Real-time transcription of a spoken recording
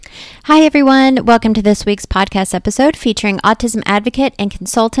Hi, everyone. Welcome to this week's podcast episode featuring autism advocate and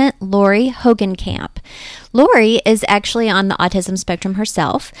consultant Lori Hogenkamp. Lori is actually on the autism spectrum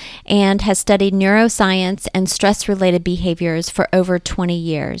herself and has studied neuroscience and stress-related behaviors for over 20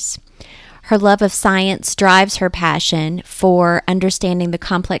 years. Her love of science drives her passion for understanding the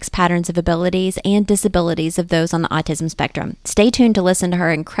complex patterns of abilities and disabilities of those on the autism spectrum. Stay tuned to listen to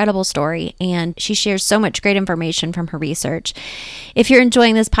her incredible story, and she shares so much great information from her research. If you're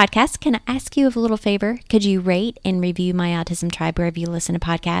enjoying this podcast, can I ask you a little favor? Could you rate and review My Autism Tribe wherever you listen to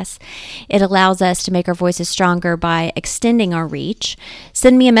podcasts? It allows us to make our voices stronger by extending our reach.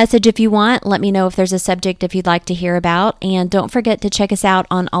 Send me a message if you want. Let me know if there's a subject if you'd like to hear about, and don't forget to check us out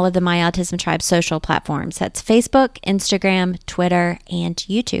on all of the My Autism Tribe social platforms. That's Facebook, Instagram, Twitter, and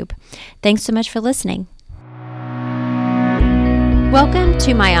YouTube. Thanks so much for listening. Welcome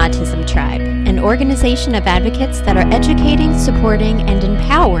to My Autism Tribe, an organization of advocates that are educating, supporting, and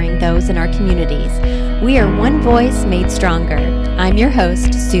empowering those in our communities. We are one voice made stronger. I'm your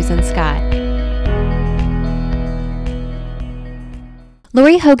host, Susan Scott.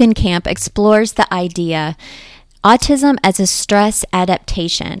 Lori Hogenkamp explores the idea autism as a stress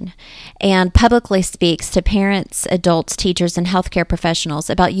adaptation and publicly speaks to parents, adults, teachers, and healthcare professionals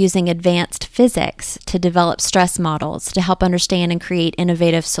about using advanced physics to develop stress models to help understand and create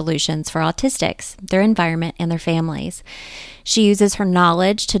innovative solutions for autistics, their environment, and their families. She uses her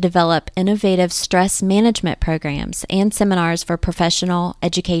knowledge to develop innovative stress management programs and seminars for professional,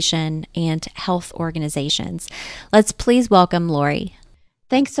 education, and health organizations. Let's please welcome Lori.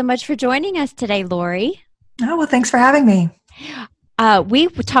 Thanks so much for joining us today, Lori. Oh, well, thanks for having me. We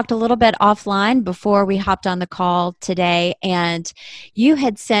talked a little bit offline before we hopped on the call today, and you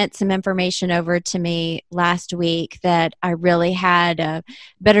had sent some information over to me last week that I really had a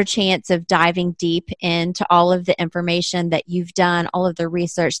better chance of diving deep into all of the information that you've done, all of the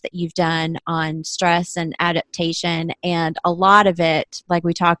research that you've done on stress and adaptation, and a lot of it, like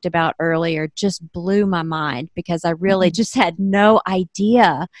we talked about earlier, just blew my mind because I really just had no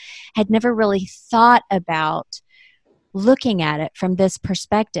idea, had never really thought about looking at it from this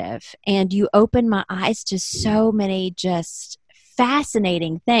perspective. And you opened my eyes to so many just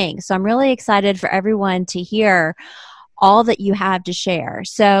fascinating things. So I'm really excited for everyone to hear all that you have to share.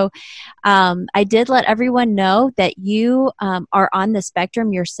 So I did let everyone know that you are on the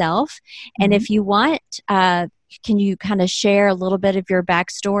spectrum yourself. And if you want, can you kind of share a little bit of your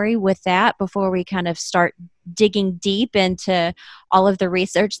backstory with that before we kind of start digging deep into all of the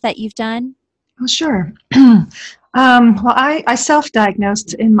research that you've done? Well, sure. Well, I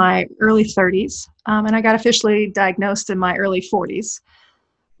self-diagnosed in my early 30s, and I got officially diagnosed in my early 40s.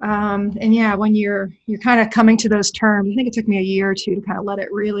 And yeah, when you're kind of coming to those terms, I think it took me a year or two to kind of let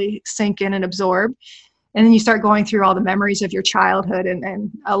it really sink in and absorb. And then you start going through all the memories of your childhood, and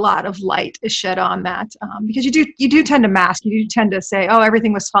a lot of light is shed on that, because you do tend to mask. You do tend to say, oh,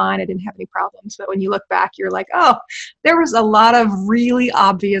 everything was fine, I didn't have any problems. But when you look back, you're like, oh, there was a lot of really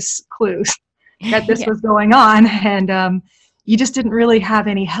obvious clues that this was going on, and you just didn't really have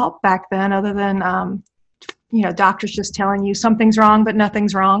any help back then other than doctors just telling you something's wrong but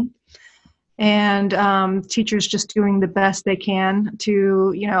nothing's wrong, and teachers just doing the best they can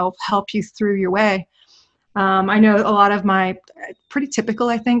to help you through your way. I know a lot of my pretty typical,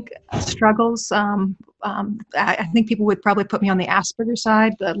 I think, struggles. I think people would probably put me on the Asperger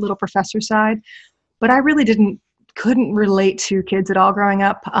side, the little professor side, but I really couldn't relate to kids at all growing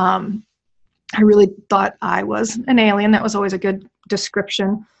up. I really thought I was an alien. That was always a good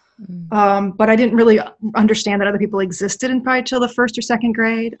description. But I didn't really understand that other people existed in probably till the first or second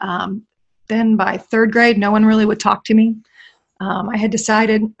grade. Then by third grade, no one really would talk to me. I had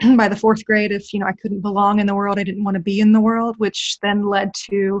decided by the fourth grade if I couldn't belong in the world, I didn't want to be in the world, which then led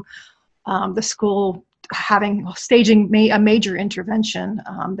to the school staging a major intervention.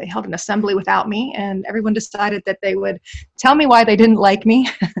 They held an assembly without me, and everyone decided that they would tell me why they didn't like me.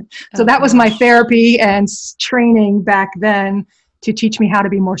 So that was my therapy and training back then to teach me how to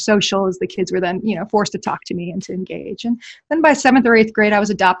be more social, as the kids were then, forced to talk to me and to engage. And then by 7th or 8th grade, I was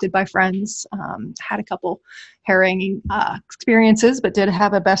adopted by friends, had a couple harrowing experiences, but did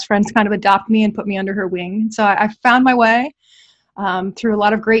have a best friend kind of adopt me and put me under her wing. So I found my way through a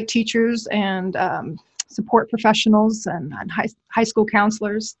lot of great teachers and support professionals and high school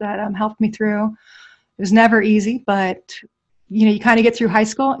counselors that helped me through. It was never easy, but you kind of get through high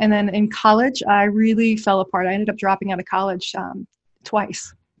school, and then in college, I really fell apart. I ended up dropping out of college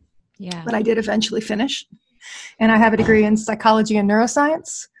twice. Yeah. But I did eventually finish, and I have a degree in psychology and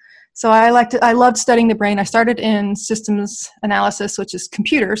neuroscience. So I loved studying the brain. I started in systems analysis, which is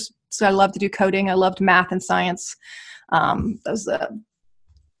computers. So I loved to do coding. I loved math and science. That was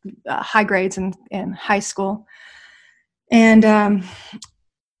high grades in high school. And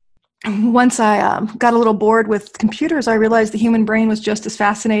once I got a little bored with computers, I realized the human brain was just as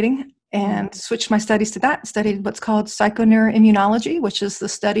fascinating and switched my studies to that. Studied what's called psychoneuroimmunology, which is the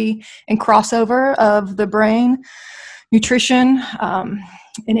study and crossover of the brain, nutrition, and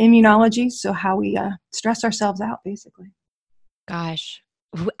immunology. So how we stress ourselves out, basically. Gosh,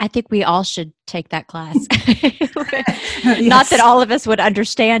 I think we all should take that class. Yes. Not that all of us would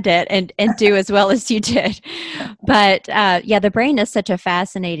understand it and do as well as you did. But yeah, the brain is such a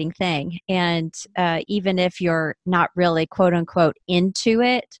fascinating thing. And even if you're not really, quote unquote, into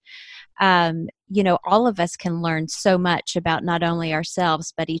it, all of us can learn so much about not only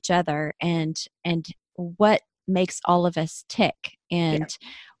ourselves, but each other and what makes all of us tick. And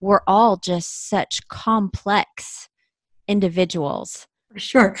we're all just such complex individuals. For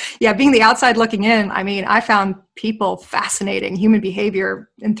sure. Yeah, being the outside looking in, I mean, I found people fascinating, human behavior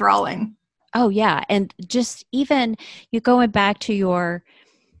enthralling. Oh, yeah. And just even you going back to it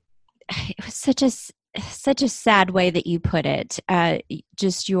was such a sad way that you put it,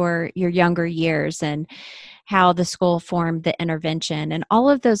 just your younger years and how the school formed the intervention and all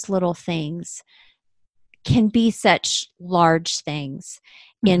of those little things can be such large things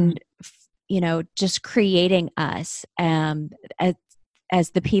in, just creating us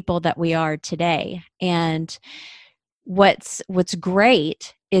as the people that we are today. And what's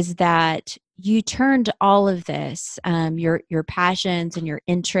great is that you turned all of this, your passions and your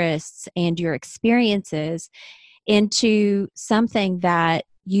interests and your experiences into something that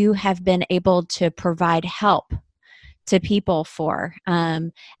you have been able to provide help to people for,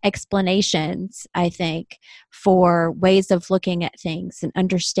 explanations, I think, for ways of looking at things and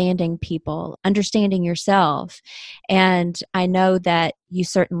understanding people, understanding yourself. And I know that you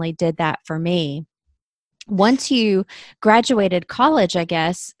certainly did that for me. Once you graduated college, I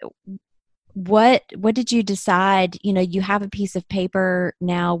guess, what did you decide? You have a piece of paper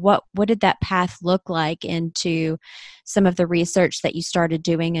now. What did that path look like into some of the research that you started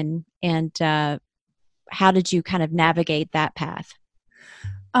doing, and how did you kind of navigate that path?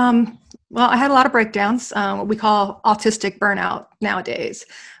 Well, I had a lot of breakdowns, what we call autistic burnout nowadays.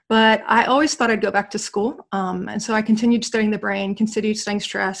 But I always thought I'd go back to school. And so I continued studying the brain, continued studying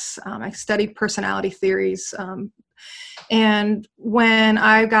stress. I studied personality theories. And when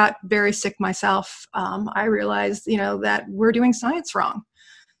I got very sick myself, I realized, that we're doing science wrong.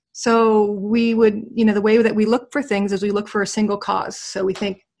 So we would, the way that we look for things is we look for a single cause. So we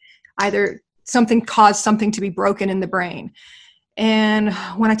think either something caused something to be broken in the brain. And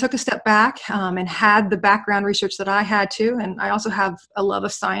when I took a step back and had the background research that I had to, and I also have a love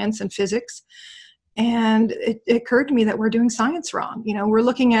of science and physics, and it occurred to me that we're doing science wrong. We're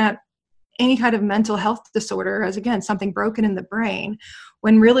looking at any kind of mental health disorder as, again, something broken in the brain,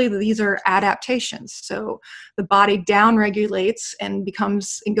 when really these are adaptations. So the body downregulates and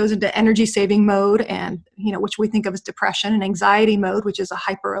goes into energy saving mode, and, which we think of as depression, and anxiety mode, which is a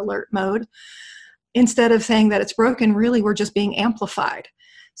hyper alert mode. Instead of saying that it's broken, really we're just being amplified.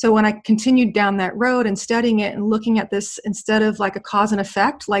 So when I continued down that road and studying it and looking at this instead of like a cause and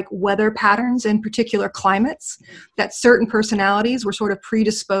effect, like weather patterns in particular climates, that certain personalities were sort of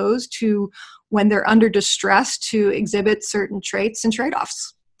predisposed to, when they're under distress, to exhibit certain traits and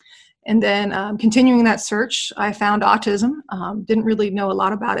trade-offs. And then continuing that search, I found autism. Didn't really know a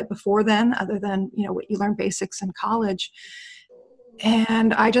lot about it before then, other than, what you learn basics in college.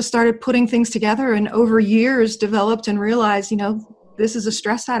 And I just started putting things together, and over years developed and realized, this is a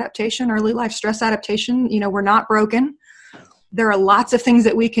stress adaptation, early life stress adaptation. We're not broken. There are lots of things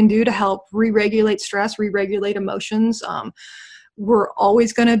that we can do to help re-regulate stress, re-regulate emotions. We're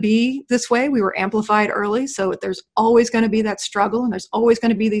always going to be this way. We were amplified early. So there's always going to be that struggle, and there's always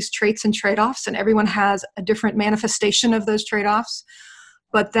going to be these traits and trade-offs, and everyone has a different manifestation of those trade-offs.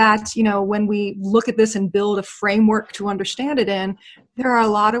 But that, when we look at this and build a framework to understand it in, there are a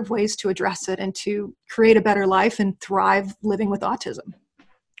lot of ways to address it and to create a better life and thrive living with autism.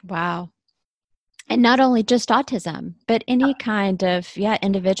 Wow. And not only just autism, but any kind of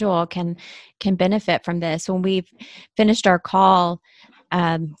individual can benefit from this. When we finished our call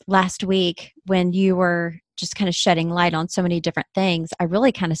last week, when you were just kind of shedding light on so many different things, I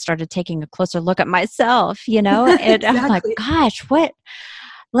really kind of started taking a closer look at myself, and exactly. I'm like, gosh,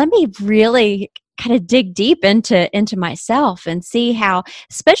 let me really kind of dig deep into myself and see how,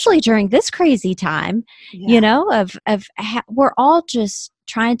 especially during this crazy time, we're all just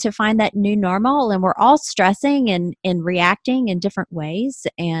trying to find that new normal, and we're all stressing and reacting in different ways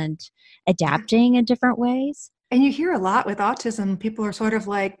and adapting in different ways. And you hear a lot with autism, people are sort of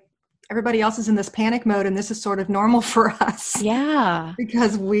like, everybody else is in this panic mode, and this is sort of normal for us. Yeah.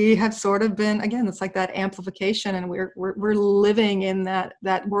 Because we have sort of been, again, it's like that amplification, and we're living in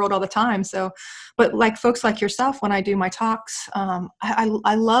that world all the time. So, but like folks like yourself, when I do my talks,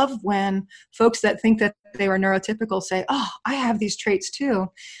 I love when folks that think that they are neurotypical say, "Oh, I have these traits too,"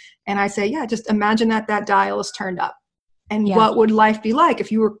 and I say, "Yeah, just imagine that dial is turned up." And what would life be like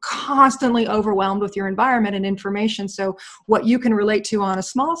if you were constantly overwhelmed with your environment and information? So what you can relate to on a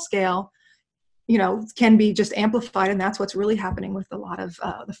small scale, can be just amplified. And that's what's really happening with a lot of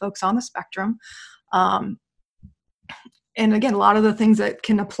the folks on the spectrum. And again, a lot of the things that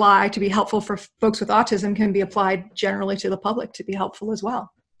can apply to be helpful for folks with autism can be applied generally to the public to be helpful as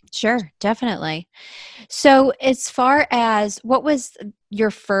well. Sure, definitely. So as far as what was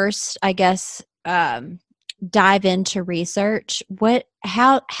your first, I guess, dive into research,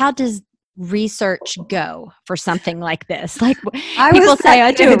 how does research go for something like this? Like people say,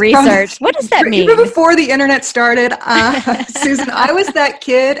 I do research. What does that mean? Even before the internet started, Susan, I was that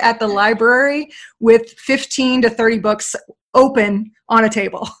kid at the library with 15 to 30 books open on a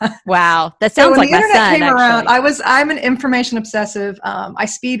table. Wow. That sounds like my son. When the internet came around, I'm an information obsessive. I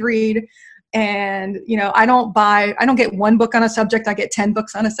speed read, and I don't get one book on a subject. I get 10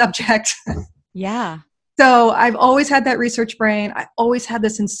 books on a subject. Yeah. So I've always had that research brain. I always had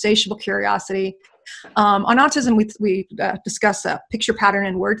this insatiable curiosity. On autism, we discuss picture pattern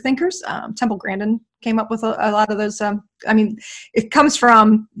and word thinkers. Temple Grandin came up with a lot of those. It comes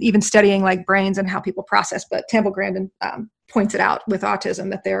from even studying like brains and how people process, but Temple Grandin points it out with autism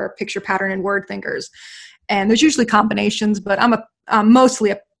that there are picture pattern and word thinkers. And there's usually combinations, but I'm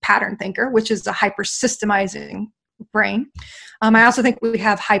mostly a pattern thinker, which is a hyper systemizing brain. I also think we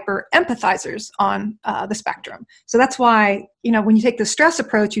have hyper empathizers on the spectrum. So that's why, when you take the stress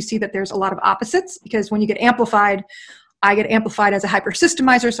approach, you see that there's a lot of opposites, because when you get amplified, I get amplified as a hyper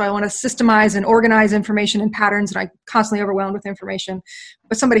systemizer. So I want to systemize and organize information in patterns, and I'm constantly overwhelmed with information.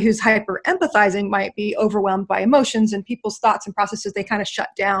 But somebody who's hyper empathizing might be overwhelmed by emotions, and people's thoughts and processes, they kind of shut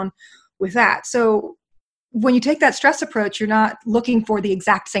down with that. So when you take that stress approach, you're not looking for the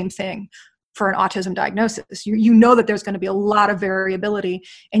exact same thing for an autism diagnosis. You know that there's going to be a lot of variability,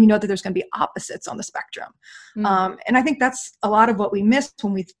 and you know that there's going to be opposites on the spectrum. Mm. And I think that's a lot of what we miss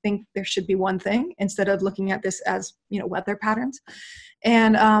when we think there should be one thing instead of looking at this as, weather patterns.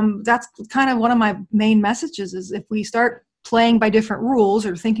 And that's kind of one of my main messages is if we start playing by different rules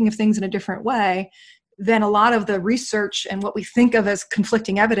or thinking of things in a different way, then a lot of the research and what we think of as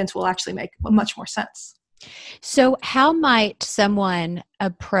conflicting evidence will actually make much more sense. So how might someone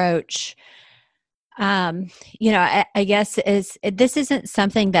approach, I guess this isn't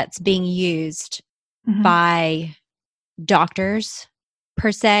something that's being used mm-hmm. by doctors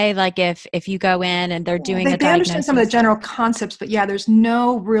per se, like if you go in and they're doing a diagnosis. They understand some of the general concepts, but there's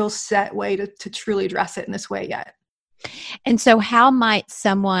no real set way to truly address it in this way yet. And so how might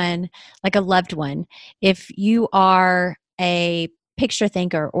someone, like a loved one, if you are a picture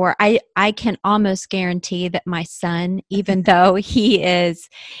thinker, or I can almost guarantee that my son, even though he's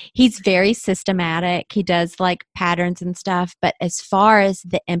very systematic, he does like patterns and stuff, but as far as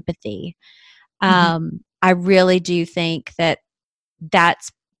the empathy, mm-hmm. I really do think that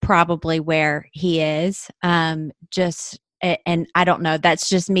that's probably where he is. And I don't know, that's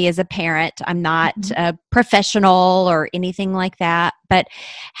just me as a parent. I'm not mm-hmm. a professional or anything like that, but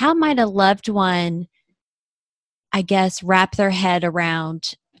how might a loved one, I guess, wrap their head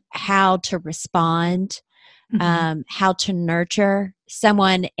around how to respond, mm-hmm. How to nurture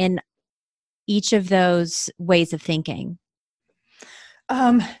someone in each of those ways of thinking?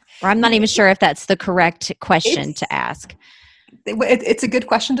 Or I'm not even sure if that's the correct question to ask. It's a good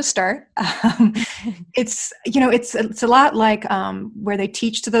question to start. It's a lot like where they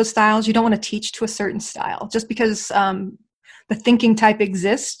teach to those styles. You don't want to teach to a certain style just because the thinking type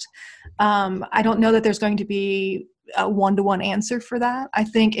exists. I don't know that there's going to be a one-to-one answer for that. I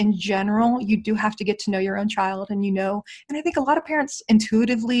think in general, you do have to get to know your own child, and I think a lot of parents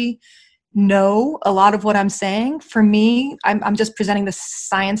intuitively know a lot of what I'm saying. For me, I'm just presenting the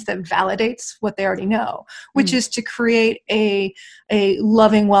science that validates what they already know, which is to create a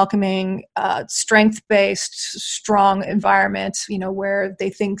loving, welcoming, strength-based, strong environment, where they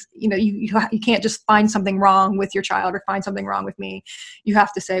think, you can't just find something wrong with your child or find something wrong with me. You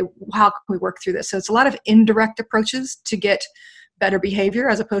have to say, how can we work through this? So it's a lot of indirect approaches to get better behavior,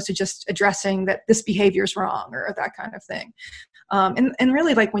 as opposed to just addressing that this behavior is wrong or that kind of thing. And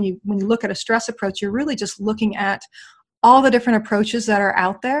really, like when you look at a stress approach, you're really just looking at all the different approaches that are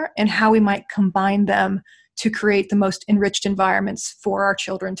out there and how we might combine them to create the most enriched environments for our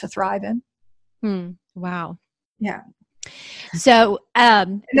children to thrive in. Wow. Yeah. So,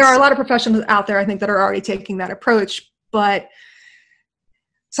 And there are a lot of professionals out there, I think, that are already taking that approach, but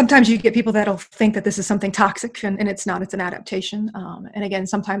sometimes you get people that'll think that this is something toxic, and it's not. It's an adaptation. And again,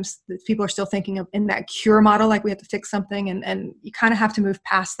 sometimes people are still thinking of in that cure model, like we have to fix something, and you kind of have to move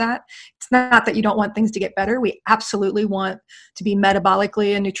past that. It's not that you don't want things to get better. We absolutely want to be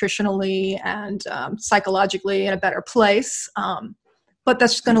metabolically and nutritionally and psychologically in a better place. But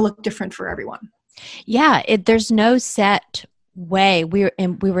that's just going to look different for everyone. Yeah, there's no set way. We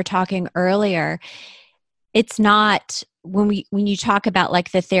were talking earlier. It's not when you talk about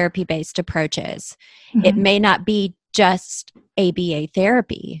like the therapy-based approaches, it may not be just ABA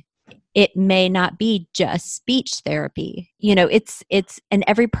therapy. It may not be just speech therapy. It's and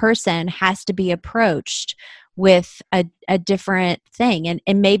every person has to be approached with a different thing.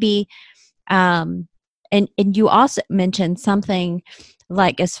 And maybe and you also mentioned something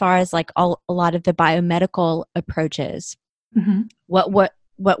like as far as like a lot of the biomedical approaches.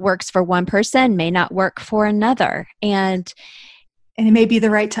 What works for one person may not work for another. And it may be the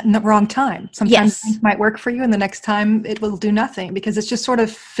wrong time. Sometimes things might work for you, and the next time it will do nothing, because it's just sort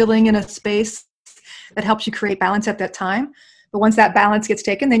of filling in a space that helps you create balance at that time. But once that balance gets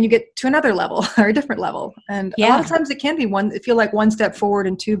taken, then you get to another level or a different level. And a lot of times it can be feel like one step forward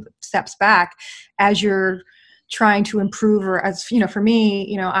and two steps back as you're trying to improve, or as, for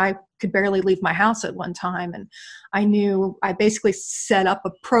me, I could barely leave my house at one time. And I basically set up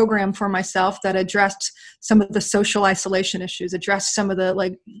a program for myself that addressed some of the social isolation issues, addressed some of the,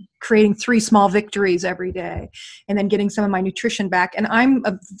 like, creating 3 small victories every day, and then getting some of my nutrition back. And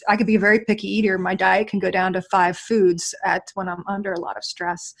I could be a very picky eater. My diet can go down to 5 foods when I'm under a lot of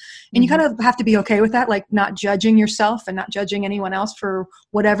stress. And you kind of have to be okay with that, like not judging yourself and not judging anyone else for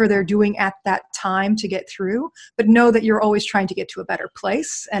whatever they're doing at that time to get through, but know that you're always trying to get to a better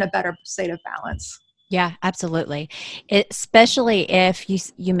place and a better state of balance. Yeah, absolutely. Especially if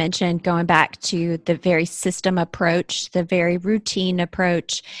you mentioned going back to the very system approach, the very routine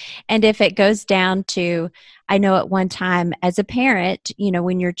approach. And if it goes down to, I know at one time as a parent,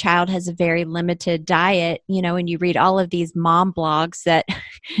 when your child has a very limited diet, and you read all of these mom blogs that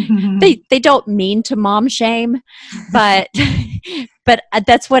they don't mean to mom shame, but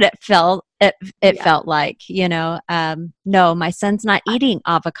that's what it felt. It felt like, no, my son's not eating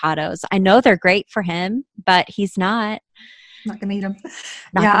avocados. I know they're great for him, but he's not. Not going to eat them.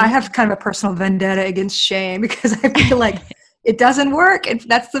 I have kind of a personal vendetta against shame, because I feel like it doesn't work. And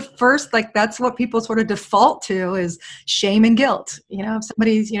that's the first, that's what people sort of default to, is shame and guilt. If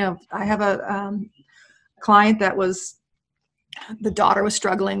somebody's, I have a client that the daughter was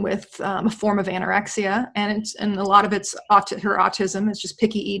struggling with a form of anorexia, and a lot of it's her autism. It's just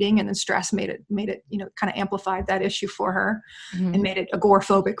picky eating, and then stress made it kind of amplified that issue for her, and made it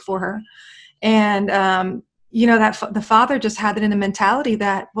agoraphobic for her. And that the father just had it in the mentality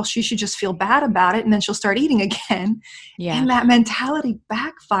that, well, she should just feel bad about it, and then she'll start eating again. And that mentality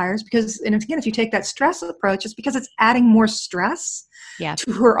backfires, because, and again, if you take that stress approach, it's because it's adding more stress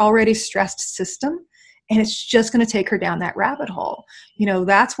to her already stressed system. And it's just going to take her down that rabbit hole.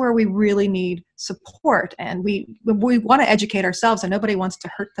 That's where we really need support. And we want to educate ourselves, and nobody wants to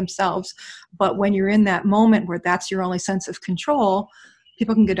hurt themselves. But when you're in that moment where that's your only sense of control,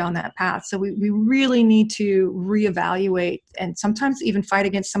 people can go down that path. So we really need to reevaluate, and sometimes even fight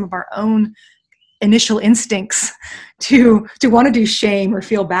against some of our own initial instincts to want to do shame or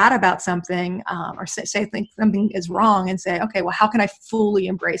feel bad about something, or say think something is wrong, and say, okay, well, how can I fully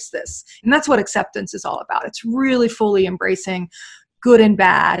embrace this? And that's what acceptance is all about. It's really fully embracing good and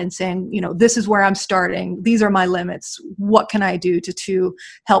bad, and saying, this is where I'm starting. These are my limits. What can I do to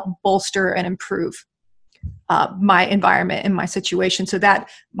help bolster and improve my environment and my situation, so that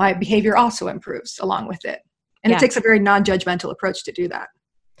my behavior also improves along with it? And it takes a very non-judgmental approach to do that.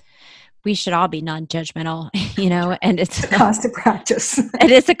 We should all be non-judgmental, and it's a constant practice. It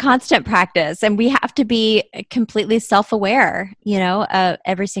is a constant practice, and we have to be completely self-aware,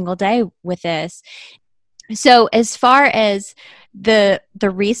 every single day with this. So as far as the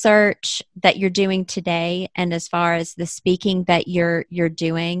research that you're doing today, and as far as the speaking that you're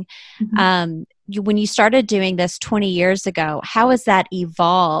doing, when you started doing this 20 years ago, how has that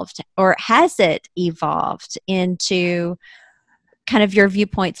evolved, or has it evolved into kind of your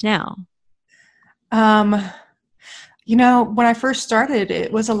viewpoints now? When I first started,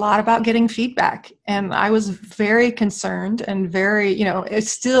 it was a lot about getting feedback, and I was very concerned and very, it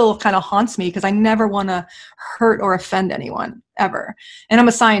still kind of haunts me, because I never want to hurt or offend anyone ever. And I'm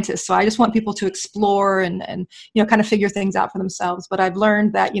a scientist, so I just want people to explore and kind of figure things out for themselves. But I've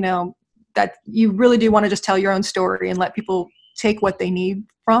learned that, that you really do want to just tell your own story and let people take what they need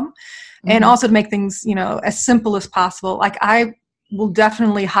from, and Mhm. also to make things, as simple as possible. Like, I will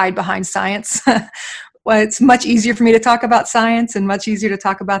definitely hide behind science. Well, it's much easier for me to talk about science and much easier to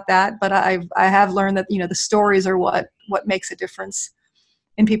talk about that. But I have learned that, the stories are what makes a difference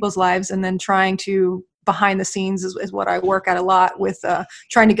in people's lives. And then trying to behind the scenes is what I work at a lot with,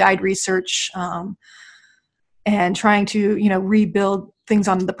 trying to guide research, and trying to, rebuild things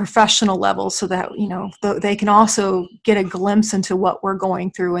on the professional level so that, they can also get a glimpse into what we're going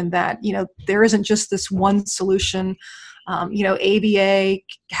through, and that, there isn't just this one solution. ABA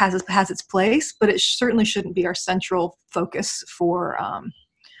has its place, but it certainly shouldn't be our central focus for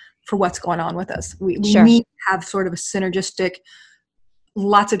what's going on with us. We Sure. need to have sort of a synergistic,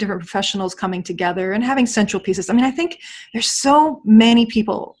 lots of different professionals coming together and having central pieces. I mean, I think there's so many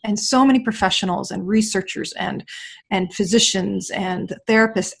people and so many professionals and researchers and physicians and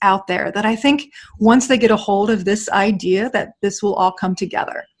therapists out there that I think once they get a hold of this idea that this will all come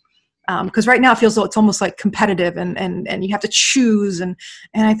together. Because right now it feels like it's almost like competitive, and you have to choose. And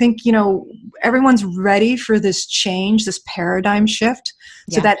I think, everyone's ready for this change, this paradigm shift,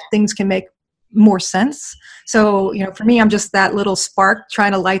 so that things can make more sense. So, for me, I'm just that little spark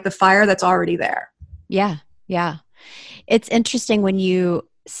trying to light the fire that's already there. Yeah. Yeah. It's interesting when you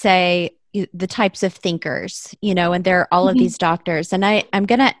say the types of thinkers, and there are all of these doctors, and I'm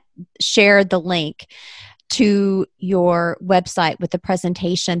going to share the link to your website with the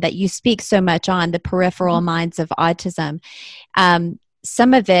presentation that you speak so much on, the peripheral minds of autism.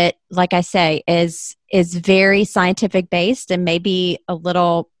 Some of it, like I say, is very scientific based and maybe a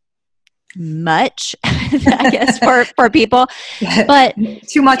little much, I guess, for people, but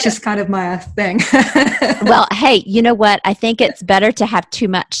too much is kind of my thing. Well, hey, you know what? I think it's better to have too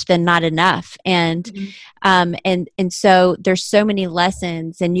much than not enough. And, and so there's so many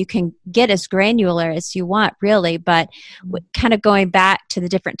lessons, and you can get as granular as you want, really. But kind of going back to the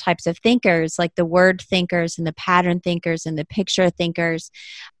different types of thinkers, like the word thinkers and the pattern thinkers and the picture thinkers,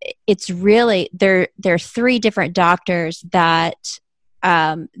 it's really, there are three different doctors that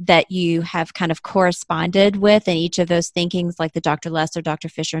you have kind of corresponded with in each of those thinkings, like the Dr. Lesser, Dr.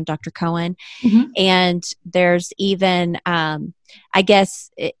 Fisher, and Dr. Cohen. And there's even, I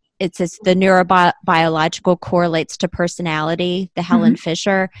guess it says the neurobiological correlates to personality, the Helen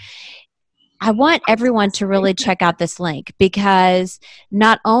Fisher. I want everyone to really check out this link, because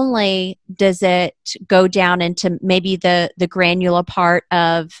not only does it go down into maybe the granular part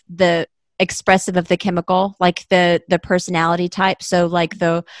of the expressive of the chemical, like the personality type. So like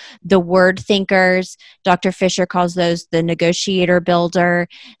the word thinkers, Dr. Fisher calls those the negotiator builder.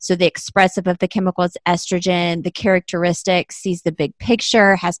 So the expressive of the chemical is estrogen, the characteristics, sees the big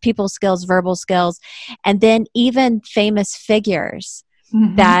picture, has people skills, verbal skills, and then even famous figures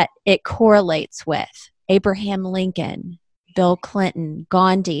that it correlates with. Abraham Lincoln, Bill Clinton,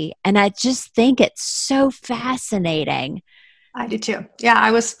 Gandhi. And I just think it's so fascinating. I do too. Yeah, I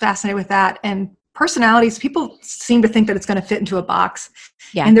was fascinated with that. And personalities, people seem to think that it's going to fit into a box.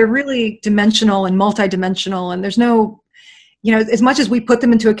 Yeah. And they're really dimensional and multidimensional. And there's no, as much as we put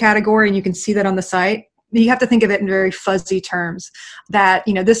them into a category, and you can see that on the site, you have to think of it in very fuzzy terms, that,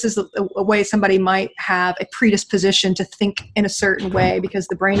 this is a way somebody might have a predisposition to think in a certain way because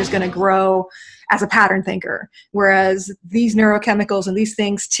the brain is going to grow as a pattern thinker. Whereas these neurochemicals and these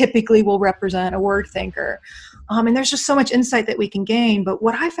things typically will represent a word thinker. And there's just so much insight that we can gain. But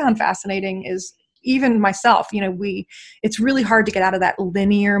what I found fascinating is, even myself, it's really hard to get out of that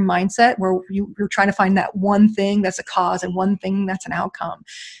linear mindset where you're trying to find that one thing that's a cause and one thing that's an outcome.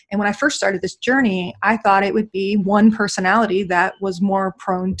 And when I first started this journey, I thought it would be one personality that was more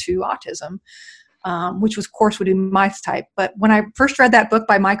prone to autism, which was, of course, would be my type. But when I first read that book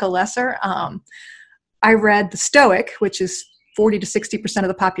by Michael Lesser, I read The Stoic, which is 40 to 60% of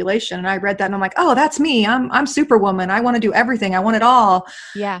the population. And I read that and I'm like, oh, that's me. I'm Superwoman. I want to do everything. I want it all.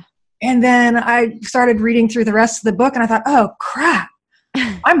 Yeah. And then I started reading through the rest of the book and I thought, oh crap,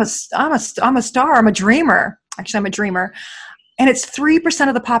 I'm a star. I'm a dreamer. Actually, I'm a dreamer. And it's 3%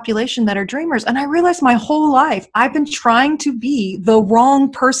 of the population that are dreamers. And I realized my whole life, I've been trying to be the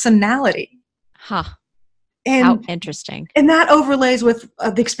wrong personality. Huh. And how interesting. And that overlays with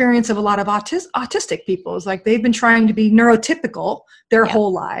the experience of a lot of autistic people. It's like they've been trying to be neurotypical their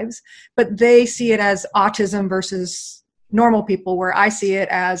whole lives, but they see it as autism versus normal people, where I see it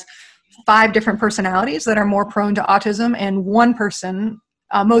as 5 different personalities that are more prone to autism, and one person.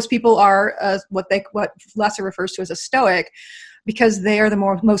 Most people are what Lesser refers to as a stoic, because they are the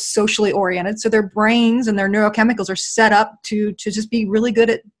most socially oriented. So their brains and their neurochemicals are set up to just be really good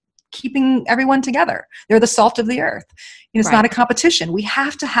at keeping everyone together. They're the salt of the earth. It's not a competition. We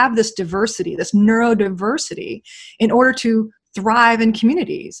have to have this diversity, this neurodiversity, in order to thrive in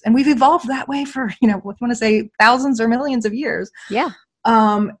communities. And we've evolved that way for, I want to say thousands or millions of years. Yeah.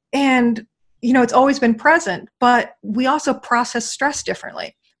 And, it's always been present, but we also process stress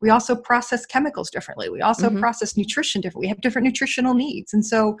differently. We also process chemicals differently. We also process nutrition differently. We have different nutritional needs. And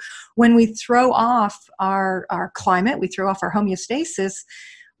so when we throw off our climate, we throw off our homeostasis,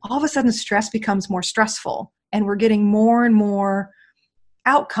 all of a sudden stress becomes more stressful. And we're getting more and more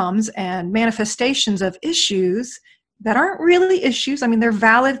outcomes and manifestations of issues that aren't really issues. I mean, they're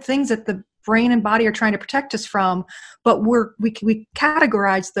valid things that the brain and body are trying to protect us from, but we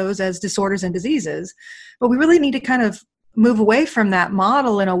categorize those as disorders and diseases. But we really need to kind of move away from that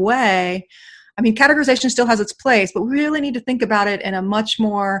model in a way. I mean, categorization still has its place, but we really need to think about it in a much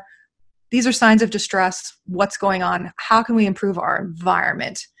more, these are signs of distress, what's going on, how can we improve our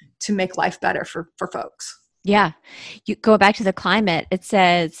environment to make life better for folks? Yeah. You go back to the climate. It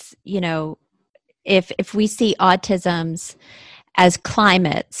says, if we see autisms as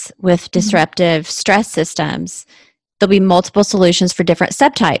climates with disruptive stress systems, there'll be multiple solutions for different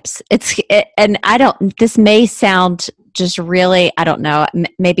subtypes. This may sound just really, I don't know,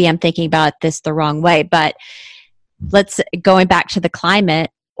 maybe I'm thinking about this the wrong way, but going back to the climate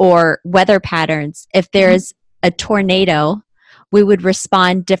or weather patterns, if there's a tornado, we would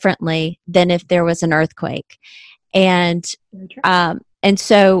respond differently than if there was an earthquake. And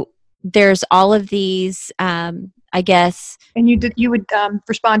so there's all of these, I guess. And you would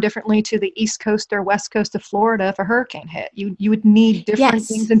respond differently to the East Coast or West Coast of Florida if a hurricane hit. You would need different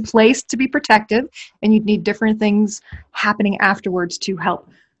things in place to be protective, and you'd need different things happening afterwards to help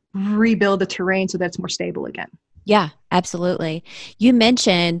rebuild the terrain so that it's more stable again. Yeah, absolutely. You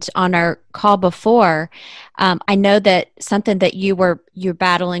mentioned on our call before, I know that something that you're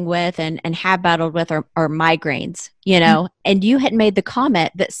battling with and have battled with are migraines, and you had made the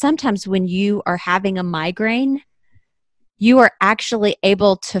comment that sometimes when you are having a migraine, you are actually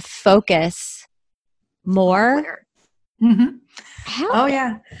able to focus more. Mm-hmm. How? Oh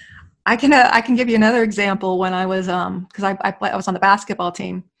yeah. I can give you another example when I was, cause I was on the basketball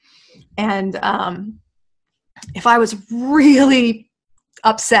team, and, if I was really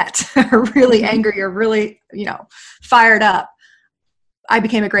upset or really angry or really, fired up, I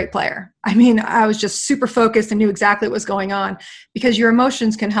became a great player. I mean, I was just super focused and knew exactly what was going on, because your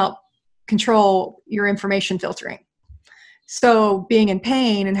emotions can help control your information filtering. So being in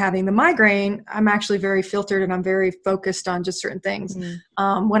pain and having the migraine, I'm actually very filtered and I'm very focused on just certain things.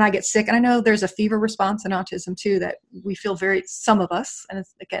 When I get sick, and I know there's a fever response in autism too, that we feel some of us, and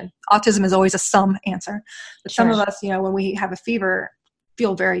it's, again, autism is always a some answer, but some of us, when we have a fever,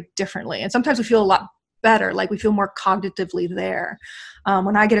 feel very differently. And sometimes we feel a lot better, like we feel more cognitively there.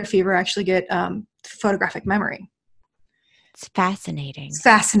 When I get a fever, I actually get photographic memory. It's fascinating. It's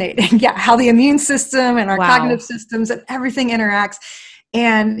fascinating. Yeah. How the immune system and our cognitive systems and everything interacts.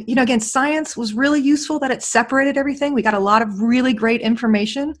 And, again, science was really useful that it separated everything. We got a lot of really great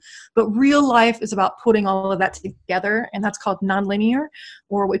information, but real life is about putting all of that together. And that's called nonlinear,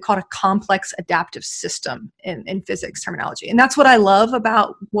 or what we call a complex adaptive system in physics terminology. And that's what I love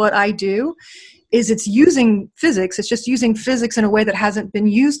about what I do, is it's using physics. It's just using physics in a way that hasn't been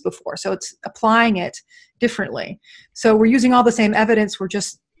used before. So it's applying it differently. So we're using all the same evidence. We're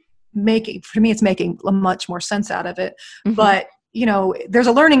just for me, it's making much more sense out of it. Mm-hmm. But, there's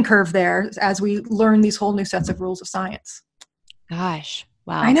a learning curve there as we learn these whole new sets of rules of science. Gosh.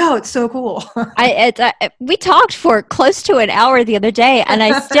 Wow. I know. It's so cool. We talked for close to an hour the other day, and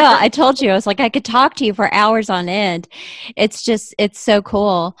I told you, I was like, I could talk to you for hours on end. It's so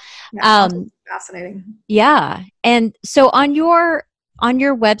cool. Yeah, fascinating. Yeah. And so on your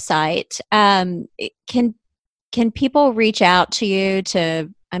website, can people reach out to you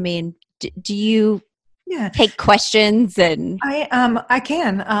do you take questions? And I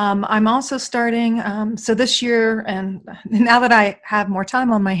can. I'm also starting. So this year, and now that I have more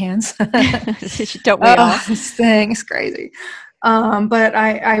time on my hands, don't we all? This thing is crazy. But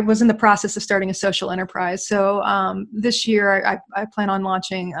I was in the process of starting a social enterprise. So this year, I plan on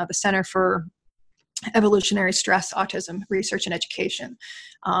launching the Center for Evolutionary Stress, Autism Research and Education,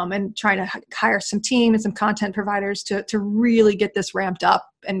 and trying to hire some team and some content providers to really get this ramped up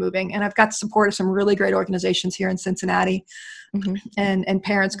and moving. And I've got the support of some really great organizations here in Cincinnati, mm-hmm. and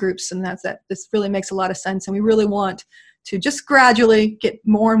parents groups, and this really makes a lot of sense. And we really want to just gradually get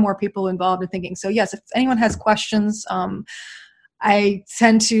more and more people involved in thinking. So yes, if anyone has questions, I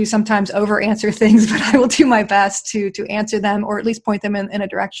tend to sometimes over answer things, but I will do my best to answer them, or at least point them in a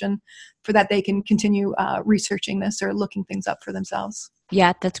direction for that they can continue researching this or looking things up for themselves.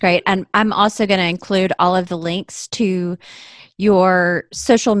 Yeah, that's great. And I'm also going to include all of the links to your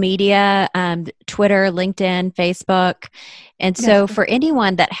social media, Twitter, LinkedIn, Facebook. And so for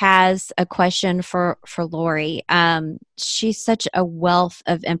anyone that has a question for Lori, she's such a wealth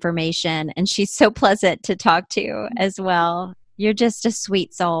of information, and she's so pleasant to talk to as well. You're just a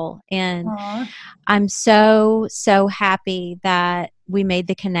sweet soul. And Aww. I'm so, so happy that we made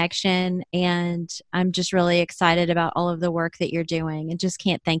the connection. And I'm just really excited about all of the work that you're doing, and just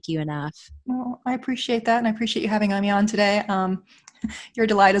can't thank you enough. Well, I appreciate that. And I appreciate you having me on today. You're a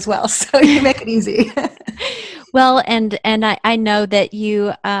delight as well. So you make it easy. Well, and I know that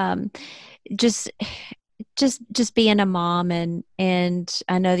you just being a mom, and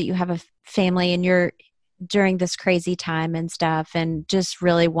I know that you have a family, and you're during this crazy time and stuff, and just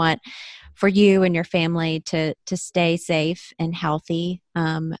really want for you and your family to stay safe and healthy.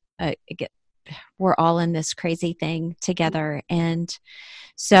 We're all in this crazy thing together. And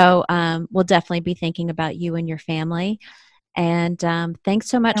so we'll definitely be thinking about you and your family. And thanks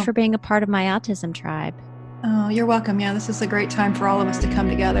so much for being a part of my autism tribe. Oh, you're welcome. Yeah, this is a great time for all of us to come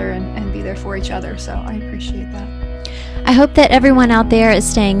together and be there for each other. So I appreciate that. I hope that everyone out there is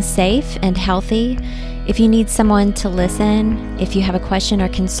staying safe and healthy. If you need someone to listen, if you have a question or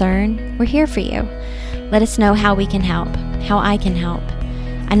concern, we're here for you. Let us know how we can help, how I can help.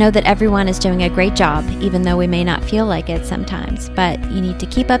 I know that everyone is doing a great job, even though we may not feel like it sometimes, but you need to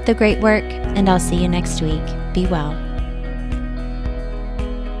keep up the great work, and I'll see you next week. Be well.